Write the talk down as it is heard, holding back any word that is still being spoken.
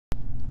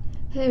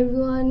Hey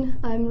everyone,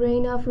 I'm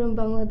Reina from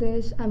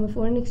Bangladesh. I'm a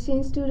foreign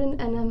exchange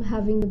student and I'm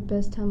having the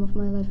best time of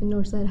my life in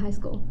Northside High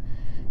School.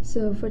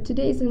 So, for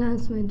today's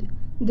announcement,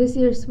 this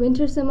year's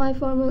winter semi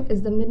formal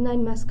is the Midnight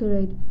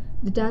Masquerade.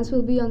 The dance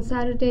will be on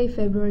Saturday,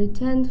 February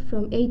 10th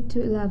from 8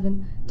 to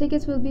 11.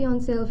 Tickets will be on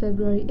sale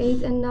February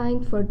 8th and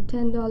 9th for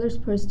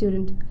 $10 per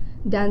student.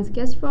 Dance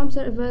guest forms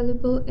are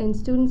available in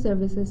student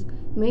services.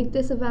 Make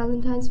this a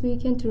Valentine's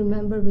weekend to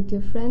remember with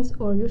your friends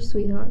or your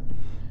sweetheart.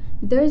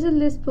 There is a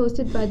list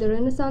posted by the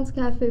Renaissance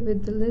Cafe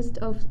with the list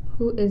of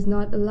who is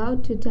not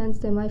allowed to attend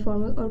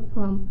semi-formal or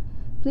prom.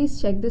 Please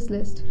check this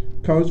list.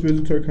 College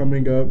visitor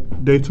coming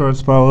up. Dates are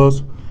as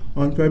follows.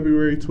 On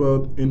February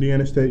 12th,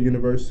 Indiana State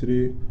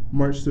University.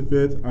 March the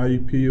 5th,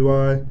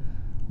 IUPUI.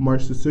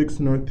 March the 6th,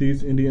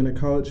 Northeast Indiana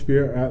College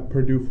Fair at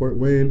Purdue Fort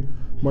Wayne.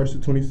 March the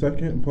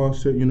 22nd, Ball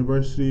State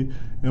University.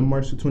 And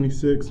March the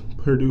 26th,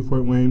 Purdue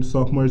Fort Wayne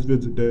Sophomores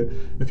Visit Day.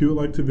 If you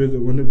would like to visit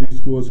one of these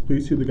schools,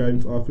 please see the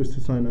guidance office to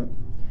sign up.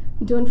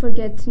 Don't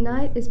forget,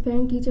 tonight is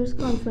Parent-Teachers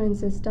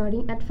Conferences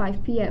starting at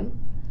 5 p.m.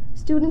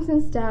 Students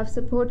and staff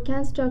support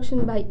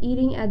construction by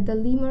eating at the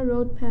Lima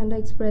Road Panda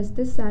Express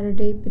this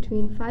Saturday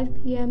between 5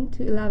 p.m.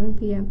 to 11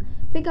 p.m.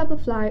 Pick up a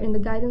flyer in the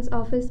guidance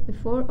office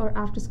before or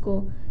after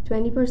school.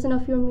 20%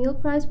 of your meal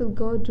price will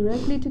go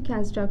directly to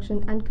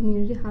construction and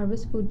Community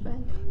Harvest Food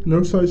Bank.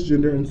 Northside's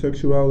Gender and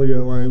Sexuality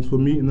Alliance will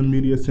meet in the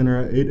Media Center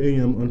at 8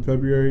 a.m. on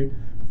February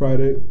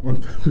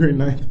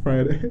 9th,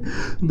 Friday.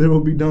 There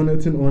will be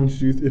donuts and orange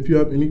juice. If you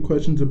have any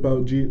questions about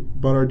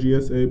our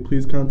GSA,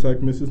 please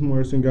contact Mrs.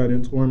 Morris in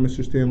Guidance or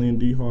Mr. Stanley in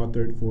D Hall,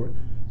 3rd floor.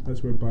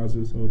 That's where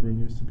Boz's old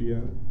room used to be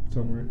at,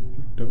 somewhere, if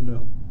you don't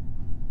know.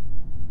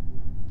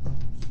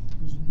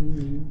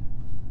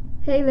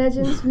 Hey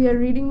legends, we are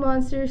reading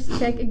monsters.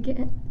 Check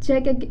again.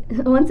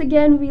 Once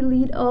again, we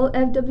lead all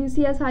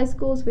FWCS high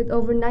schools with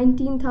over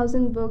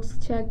 19,000 books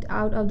checked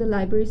out of the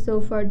library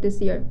so far this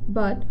year.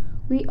 But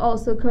we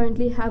also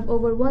currently have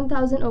over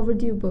 1,000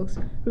 overdue books.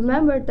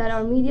 Remember that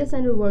our media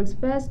center works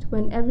best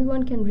when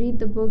everyone can read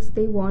the books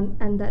they want,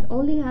 and that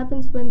only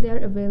happens when they are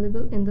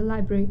available in the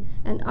library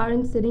and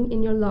aren't sitting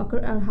in your locker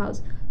or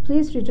house.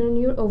 Please return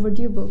your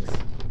overdue books.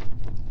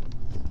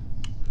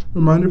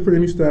 Reminder for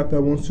any staff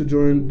that wants to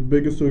join the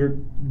Biggest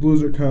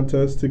Loser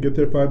contest to get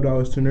their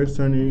 $5 to Nurse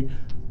Tony.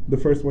 The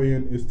first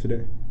weigh-in is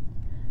today.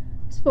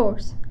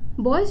 Sports.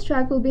 Boys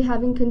track will be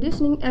having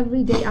conditioning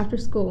every day after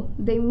school.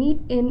 They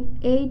meet in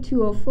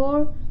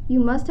A204. You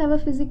must have a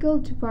physical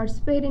to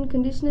participate in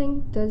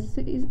conditioning.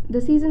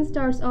 The season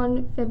starts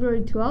on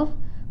February 12th.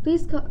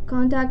 Please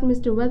contact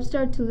Mr.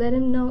 Webster to let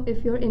him know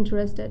if you're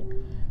interested.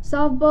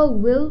 Softball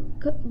will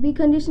be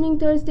conditioning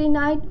Thursday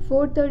night,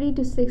 4:30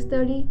 to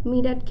 6:30.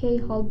 Meet at K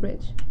Hall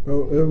Bridge.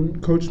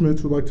 Coach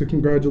Smith would like to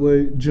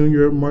congratulate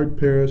junior Mark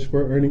Parrish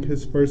for earning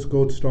his first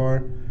gold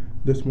star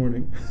this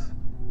morning.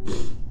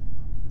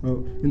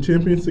 And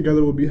Champions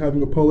Together will be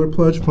having a Polar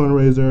Pledge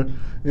fundraiser.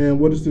 And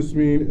what does this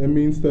mean? It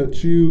means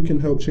that you can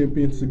help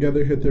Champions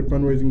Together hit their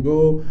fundraising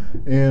goal.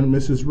 And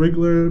Mrs.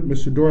 Rigler,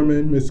 Mr.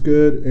 Dorman, Ms.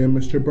 Good, and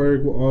Mr.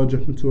 Berg will all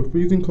jump into a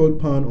freezing cold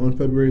pond on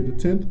February the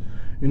 10th.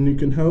 And you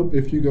can help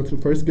if you go to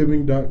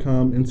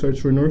firstgiving.com and search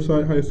for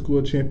Northside High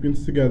School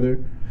Champions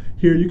Together.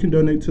 Here you can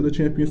donate to the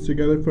Champions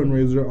Together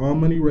fundraiser. All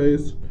money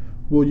raised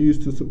will be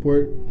used to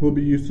support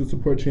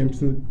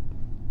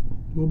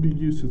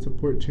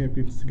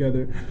Champions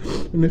Together.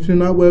 And if you're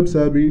not web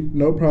savvy,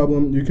 no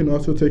problem. You can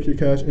also take your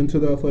cash into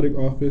the athletic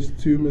office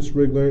to Ms.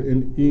 Rigler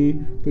in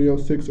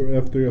E306 or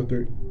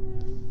F303.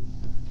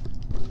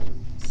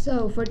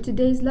 So for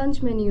today's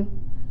lunch menu,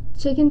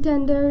 chicken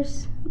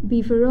tenders,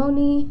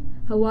 beefaroni,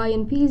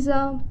 Hawaiian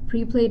pizza,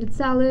 pre-plated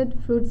salad,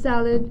 fruit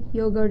salad,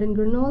 yogurt and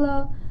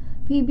granola,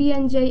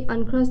 PB&J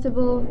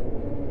Uncrustable,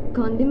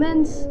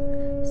 condiments,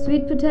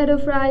 sweet potato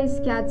fries,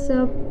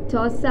 catsup,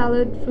 tossed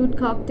salad, fruit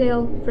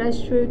cocktail,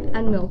 fresh fruit,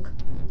 and milk.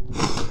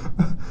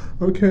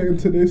 Okay, and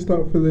today's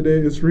stop for the day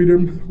is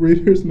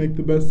Readers Make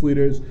the Best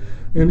Leaders.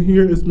 And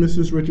here is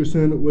Mrs.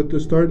 Richardson with the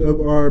start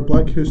of our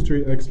Black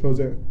History expose.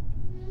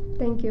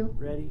 Thank you.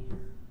 Ready?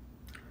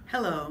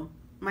 Hello,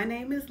 my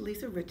name is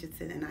Lisa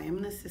Richardson and I am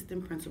an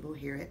assistant principal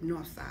here at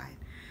Northside.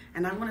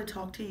 And I want to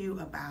talk to you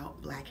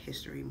about Black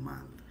History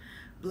Month.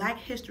 Black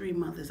History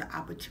Month is an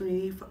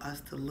opportunity for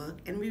us to look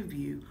and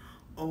review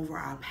over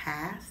our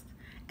past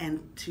and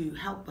to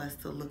help us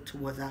to look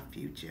towards our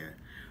future.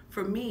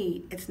 For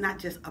me, it's not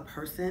just a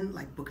person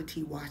like Booker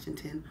T.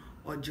 Washington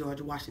or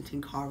George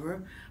Washington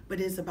Carver,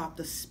 but it's about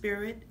the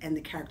spirit and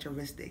the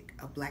characteristic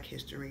of Black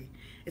history.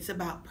 It's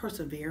about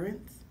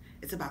perseverance,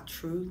 it's about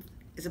truth,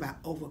 it's about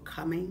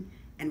overcoming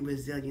and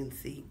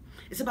resiliency.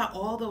 It's about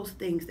all those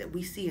things that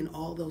we see in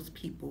all those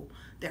people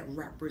that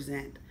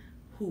represent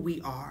who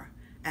we are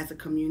as a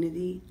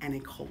community and a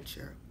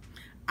culture.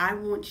 I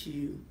want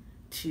you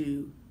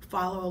to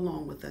follow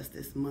along with us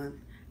this month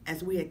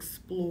as we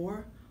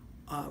explore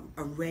an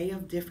array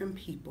of different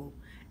people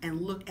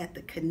and look at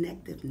the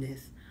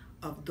connectiveness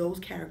of those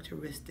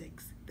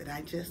characteristics that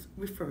I just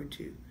referred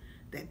to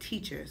that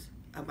teach us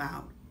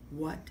about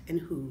what and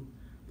who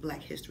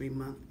Black History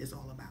Month is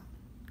all about.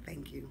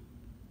 Thank you.